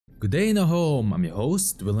Good day now home, I'm your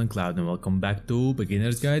host VillainCloud and welcome back to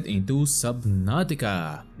Beginner's Guide into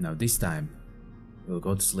Subnautica. Now this time, we'll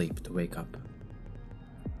go to sleep to wake up.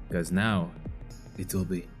 Because now, it will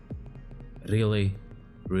be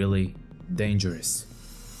really dangerous.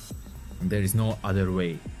 And there is no other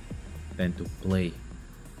way than to play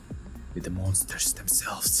with the monsters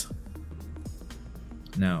themselves.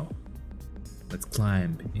 Now, let's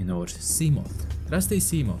climb in our Seamoth, trusty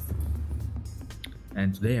Seamoth.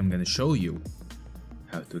 And today I'm gonna show you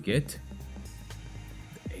how to get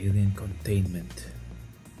the alien containment.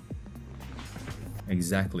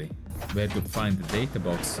 Exactly, where to find the data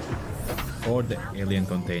box for the alien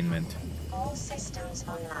containment. All systems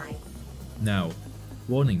online. Now,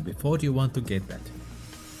 warning before you want to get that.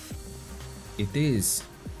 It is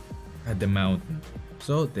at the mountain,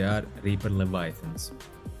 so there are Reaper Leviathans.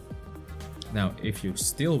 Now, if you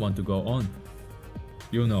still want to go on,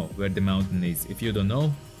 you know where the mountain is. If you don't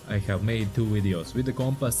know, I have made two videos with the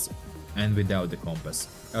compass and without the compass.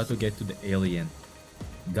 How to get to the alien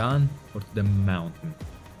gun or to the mountain.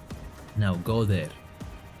 Now go there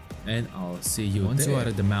and I'll see you once you are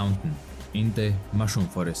at the mountain in the mushroom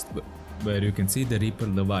forest where you can see the Reaper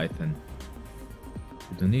Leviathan.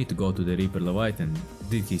 You don't need to go to the Reaper Leviathan.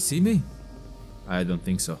 Did he see me? I don't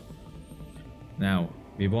think so. Now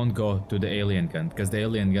we won't go to the alien gun because the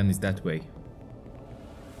alien gun is that way.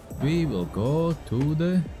 We will go to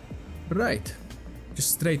the right,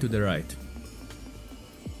 just straight to the right,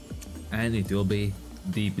 and it will be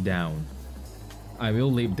deep down. I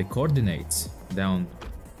will leave the coordinates down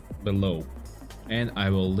below, and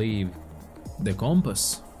I will leave the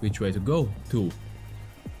compass which way to go to.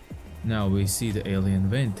 Now we see the alien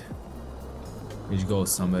vent which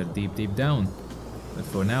goes somewhere deep down, but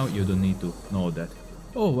for now you don't need to know that.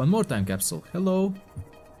 Oh, one more time capsule, hello.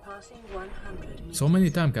 So many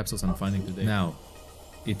time capsules I'm finding today. Now,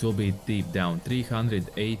 it will be deep down,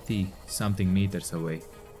 380 something meters away.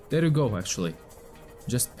 There you go actually.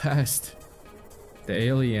 Just past the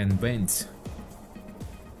alien vents.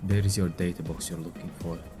 There is your data box you're looking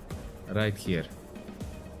for. Right here.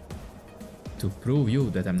 To prove you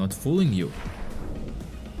that I'm not fooling you.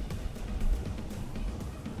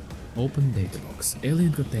 Open data box.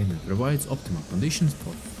 Alien containment provides optimal conditions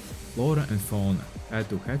for flora and fauna. Add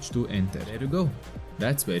to hatch to enter. There you go.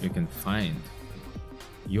 That's where you can find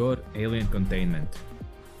your alien containment.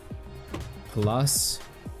 Plus,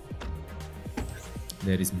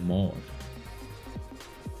 there is more.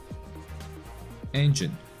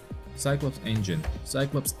 Engine. Cyclops engine.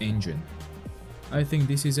 Cyclops engine. I think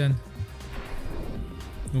this is an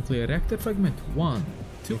nuclear reactor fragment. One.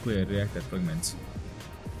 Nuclear reactor fragments.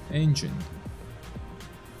 Engine.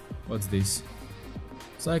 What's this?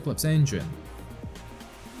 Cyclops engine.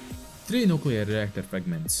 3 nuclear reactor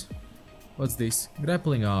fragments. What's this?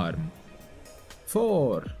 Grappling arm.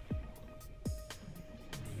 4.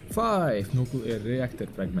 5 nuclear reactor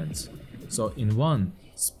fragments. So in one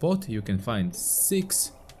spot you can find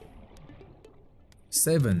 6,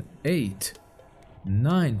 7, 8,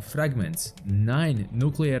 9 fragments. 9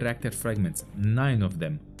 nuclear reactor fragments. 9 of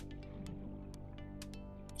them.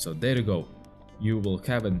 So there you go. You will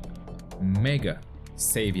have a mega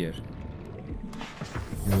savior.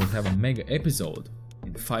 You will have a mega episode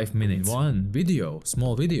in 5 minutes. One video,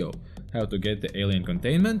 small video, how to get the alien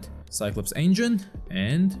containment, Cyclops engine,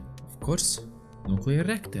 and of course, nuclear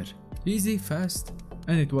reactor. Easy, fast,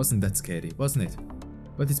 and it wasn't that scary, wasn't it?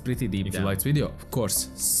 But it's pretty deep. If you liked this video, of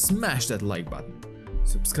course, smash that like button.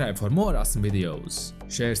 Subscribe for more awesome videos.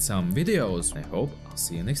 Share some videos. I hope I'll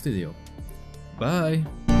see you next video. Bye!